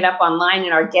bring it up online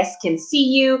and our guests can see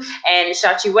you and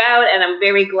shout you out. And I'm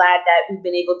very glad that we've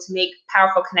been able to make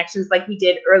powerful connections like we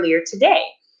did earlier today.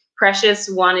 Precious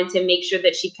wanted to make sure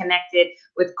that she connected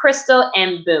with Crystal,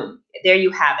 and boom, there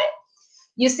you have it.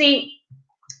 You see,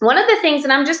 one of the things,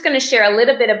 and I'm just going to share a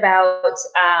little bit about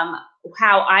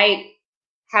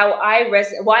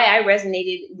why I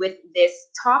resonated with this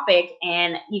topic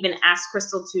and even asked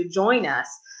Crystal to join us,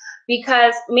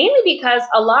 mainly because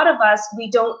a lot of us, we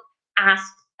don't ask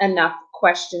enough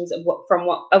questions of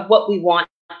what we want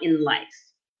in life.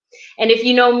 And if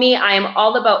you know me, I am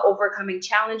all about overcoming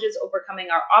challenges, overcoming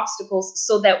our obstacles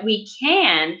so that we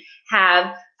can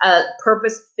have a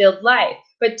purpose-filled life.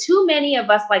 But too many of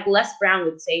us, like Les Brown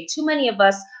would say, too many of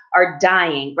us are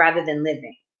dying rather than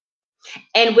living.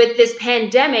 And with this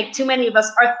pandemic, too many of us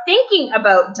are thinking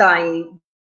about dying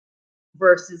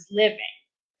versus living.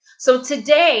 So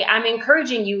today, I'm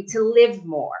encouraging you to live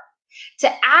more, to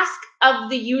ask of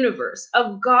the universe,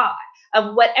 of God,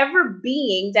 of whatever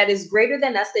being that is greater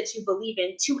than us that you believe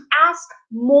in, to ask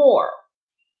more.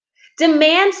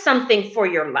 Demand something for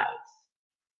your life.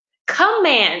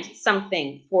 Command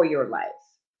something for your life.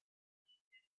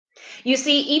 You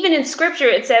see, even in scripture,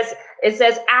 it says,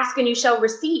 ask and you shall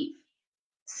receive.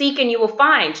 Seek and you will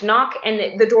find. Knock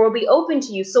and the door will be open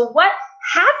to you. So what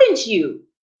haven't you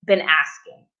been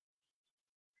asking?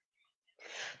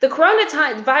 The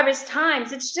coronavirus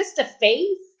times, it's just a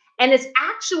phase. And it's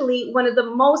actually one of the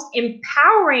most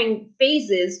empowering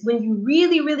phases when you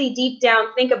really, really deep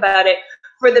down think about it.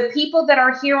 For the people that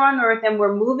are here on earth and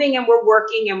we're moving and we're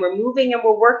working and we're moving and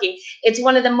we're working, it's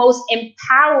one of the most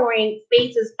empowering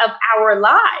phases of our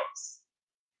lives.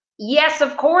 Yes,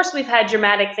 of course, we've had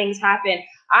dramatic things happen.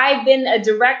 I've been a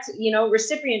direct,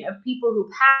 recipient of people who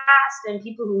passed and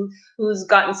people who's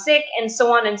gotten sick and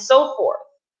so on and so forth.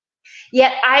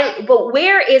 But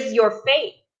where is your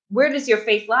faith? Where does your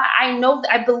faith lie?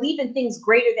 I believe in things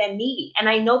greater than me, and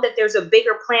I know that there's a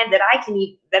bigger plan that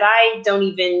I don't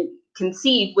even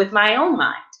conceive with my own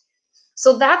mind.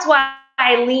 So that's why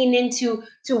I lean into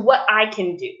what I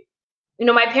can do.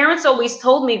 My parents always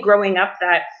told me growing up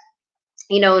that,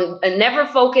 never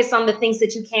focus on the things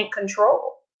that you can't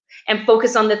control and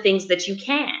focus on the things that you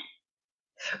can.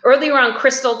 Earlier on,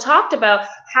 Crystal talked about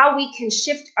how we can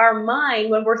shift our mind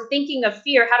when we're thinking of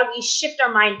fear. How do we shift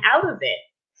our mind out of it?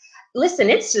 listen,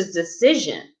 it's a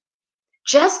decision.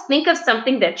 Just think of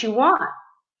something that you want.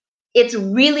 It's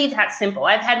really that simple.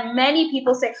 I've had many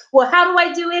people say, well, how do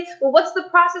I do it? Well, what's the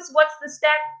process? What's the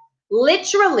step?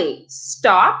 Literally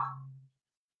stop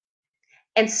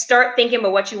and start thinking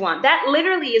about what you want. That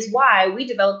literally is why we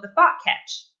developed the thought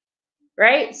catch,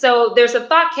 right? So there's a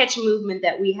thought catch movement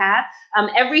that we have.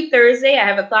 Every Thursday, I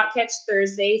have a thought catch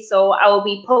Thursday. So I will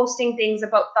be posting things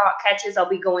about thought catches. I'll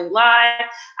be going live.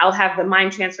 I'll have the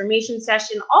mind transformation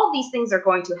session. All these things are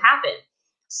going to happen.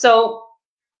 So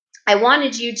I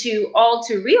wanted you to all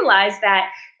to realize that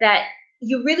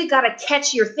you really got to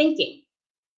catch your thinking,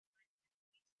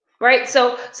 right?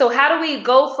 So how do we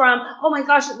go from, oh my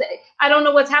gosh, I don't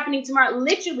know what's happening tomorrow?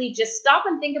 Literally just stop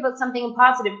and think about something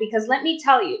positive, because let me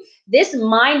tell you, this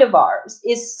mind of ours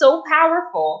is so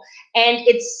powerful and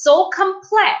it's so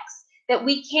complex that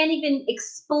we can't even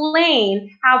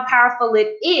explain how powerful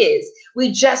it is.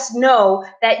 We just know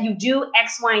that you do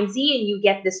X, Y, and Z and you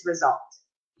get this result.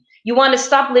 You want to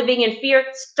stop living in fear,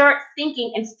 start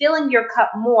thinking and filling your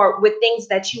cup more with things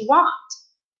that you want.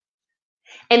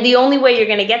 And the only way you're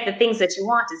going to get the things that you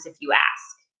want is if you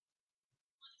ask.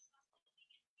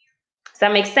 Does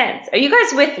that make sense? Are you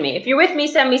guys with me? If you're with me,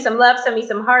 send me some love, send me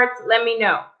some hearts, let me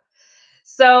know.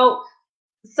 So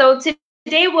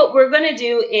today what we're going to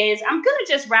do is I'm going to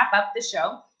just wrap up the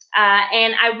show.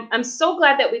 And I'm so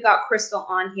glad that we got Crystal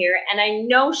on here, and I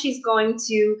know she's going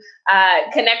to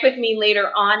connect with me later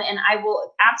on, and I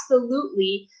will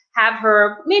absolutely have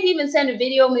her maybe even send a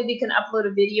video, maybe you can upload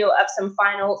a video of some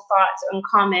final thoughts and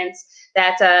comments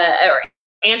that or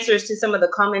answers to some of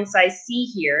the comments I see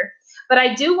here. But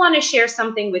I do want to share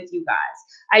something with you guys.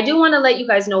 I do want to let you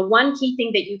guys know one key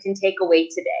thing that you can take away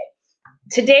today.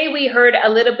 Today we heard a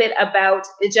little bit about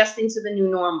adjusting to the new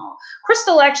normal.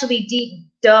 Crystal actually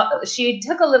she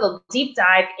took a little deep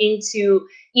dive into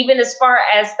even as far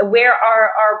as where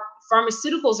our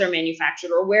pharmaceuticals are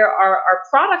manufactured, or where our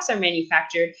products are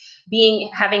manufactured,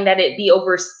 having that it be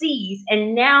overseas.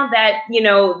 And now that, you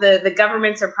know, the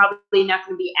governments are probably not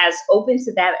going to be as open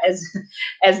to that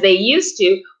as they used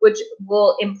to, which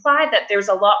will imply that there's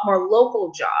a lot more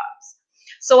local jobs.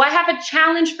 So I have a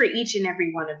challenge for each and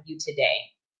every one of you today.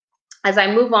 As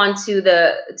I move on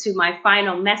to my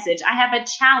final message, I have a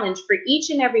challenge for each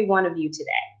and every one of you today.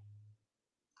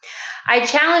 I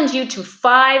challenge you to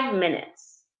 5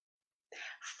 minutes.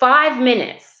 5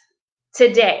 minutes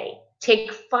today.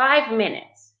 Take 5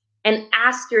 minutes and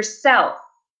ask yourself,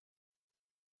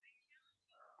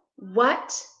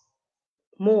 what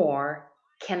more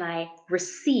can I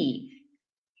receive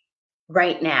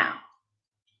right now?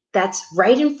 That's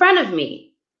right in front of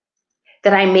me,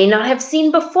 that I may not have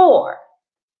seen before.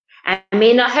 I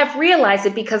may not have realized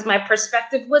it because my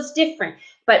perspective was different.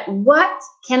 But what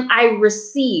can I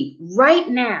receive right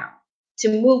now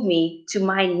to move me to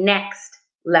my next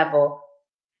level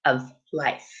of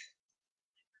life?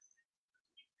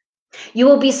 You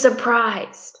will be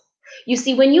surprised. You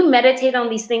see, when you meditate on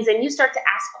these things and you start to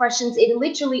ask questions, it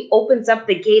literally opens up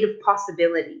the gate of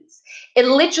possibilities. It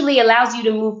literally allows you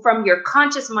to move from your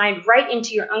conscious mind right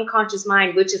into your unconscious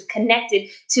mind, which is connected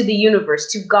to the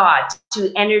universe, to God,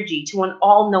 to energy, to an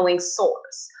all-knowing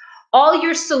source. All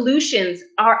your solutions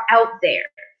are out there.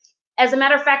 As a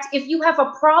matter of fact, if you have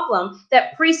a problem,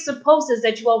 that presupposes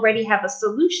that you already have a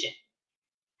solution.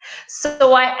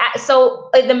 So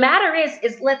the matter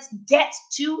is let's get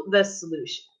to the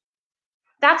solution.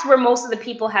 That's where most of the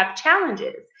people have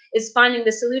challenges, is finding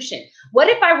the solution. What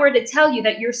if I were to tell you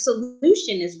that your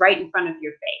solution is right in front of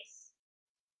your face?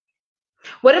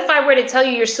 What if I were to tell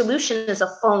you your solution is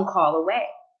a phone call away?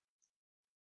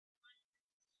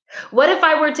 What if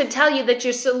I were to tell you that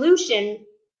your solution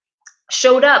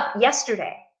showed up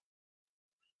yesterday?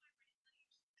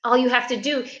 All you have to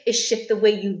do is shift the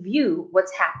way you view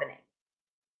what's happening.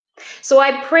 So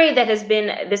I pray that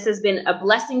this has been a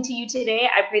blessing to you today.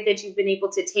 I pray that you've been able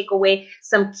to take away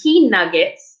some key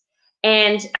nuggets.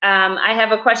 And I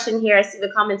have a question here. I see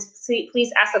the comments.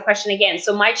 Please ask the question again.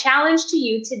 So my challenge to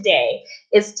you today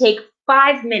is take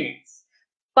 5 minutes.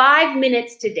 5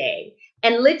 minutes today,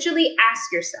 and literally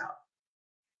ask yourself,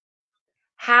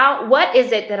 what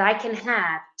is it that I can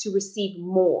have to receive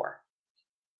more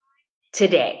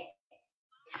today?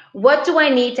 What do I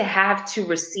need to have to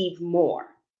receive more?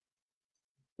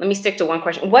 Let me stick to one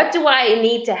question. What do I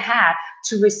need to have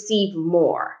to receive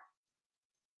more?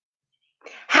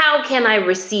 How can I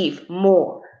receive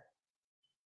more?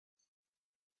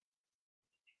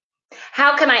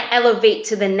 How can I elevate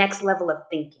to the next level of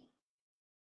thinking?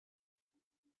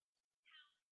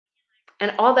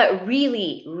 And all that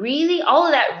really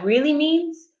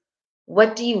means,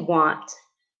 what do you want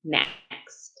next?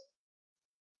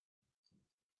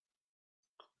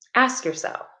 Ask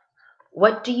yourself,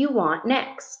 what do you want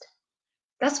next?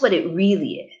 That's what it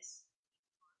really is.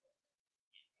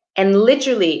 And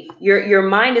literally, your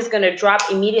mind is going to drop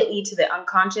immediately to the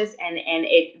unconscious, and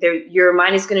your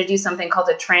mind is going to do something called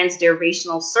a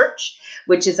transderivational search,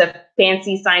 which is a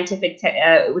fancy scientific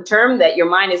term that your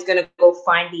mind is going to go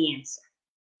find the answer.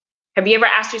 Have you ever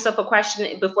asked yourself a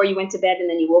question before you went to bed and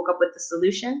then you woke up with the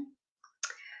solution?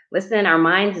 Listen, our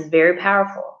minds is very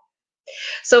powerful.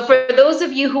 So for those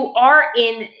of you who are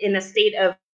in a state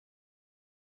of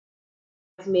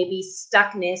maybe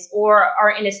stuckness, or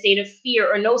are in a state of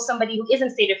fear, or know somebody who is in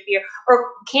a state of fear,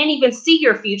 or can't even see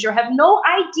your future, have no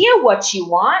idea what you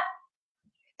want,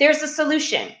 there's a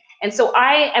solution. And so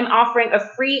I am offering a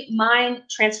free mind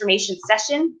transformation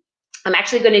session. I'm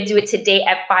actually going to do it today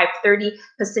at 5:30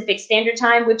 Pacific Standard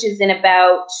Time, which is in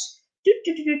about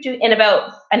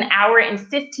an hour and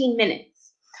 15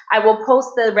 minutes. I will post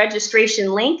the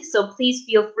registration link, so please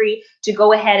feel free to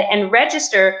go ahead and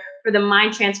register for the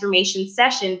mind transformation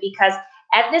session, because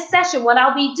at this session, what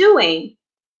I'll be doing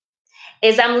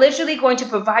is I'm literally going to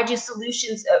provide you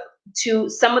solutions to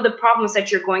some of the problems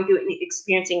that you're going through and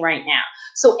experiencing right now.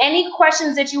 So any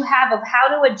questions that you have of how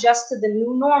to adjust to the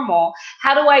new normal,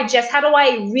 how do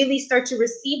I really start to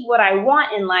receive what I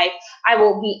want in life, I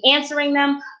will be answering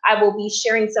them. I will be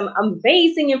sharing some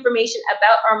amazing information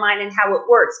about our mind and how it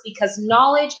works, because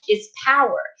knowledge is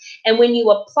power. And when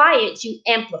you apply it, you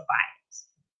amplify it.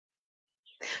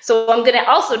 So I'm going to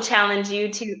also challenge you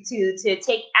to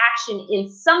take action in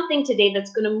something today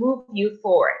that's going to move you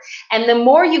forward. And the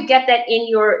more you get that in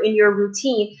your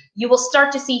routine, you will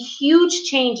start to see huge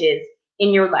changes in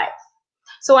your life.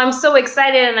 So I'm so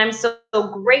excited, and I'm so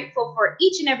grateful for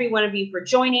each and every one of you for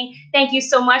joining. Thank you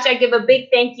so much. I give a big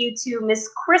thank you to Miss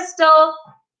Crystal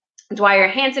Dwyer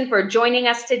Hanson for joining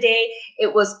us today.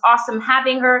 It was awesome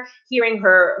having her, hearing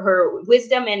her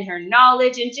wisdom and her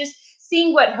knowledge, and just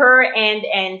seeing what her and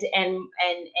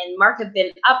Mark have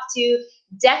been up to.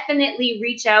 Definitely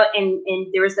reach out, and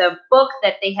there's a book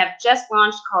that they have just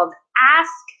launched called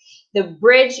Ask: The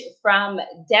Bridge from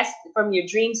Your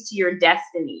Dreams to Your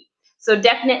Destiny. So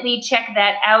definitely check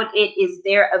that out. It is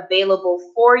there available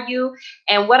for you.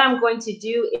 And what I'm going to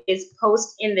do is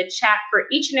post in the chat for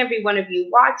each and every one of you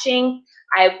watching.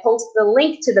 I post the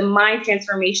link to the mind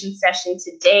transformation session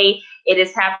today. It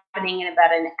is happening in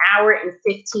about an hour and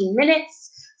 15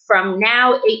 minutes from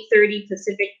now, 8:30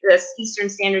 Pacific Eastern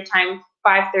Standard Time,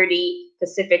 5:30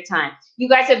 Pacific Time. You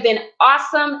guys have been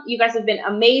awesome. You guys have been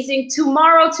amazing.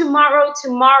 Tomorrow,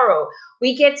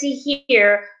 we get to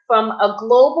hear from a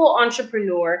global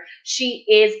entrepreneur. She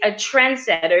is a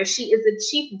trendsetter. She is a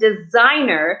chief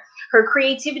designer. Her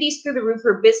creativity is through the roof.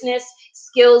 Her business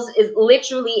skills is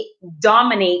literally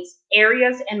dominates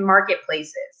areas and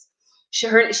marketplaces.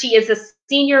 She is a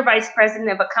senior vice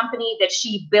president of a company that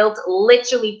she built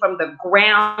literally from the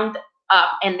ground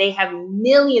up, and they have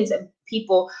millions of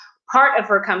people part of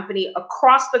her company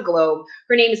across the globe.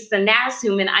 Her name is Sanaz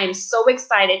Human. I am so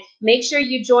excited. Make sure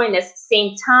you join us,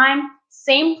 same time,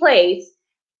 same place,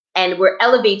 and we'll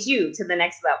elevate you to the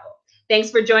next level. Thanks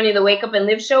for joining the Wake Up and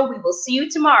Live show. We will see you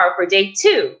tomorrow for day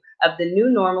 2 of the New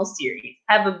Normal series.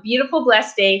 Have a beautiful,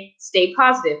 blessed day. Stay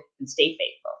positive and stay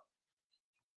faithful.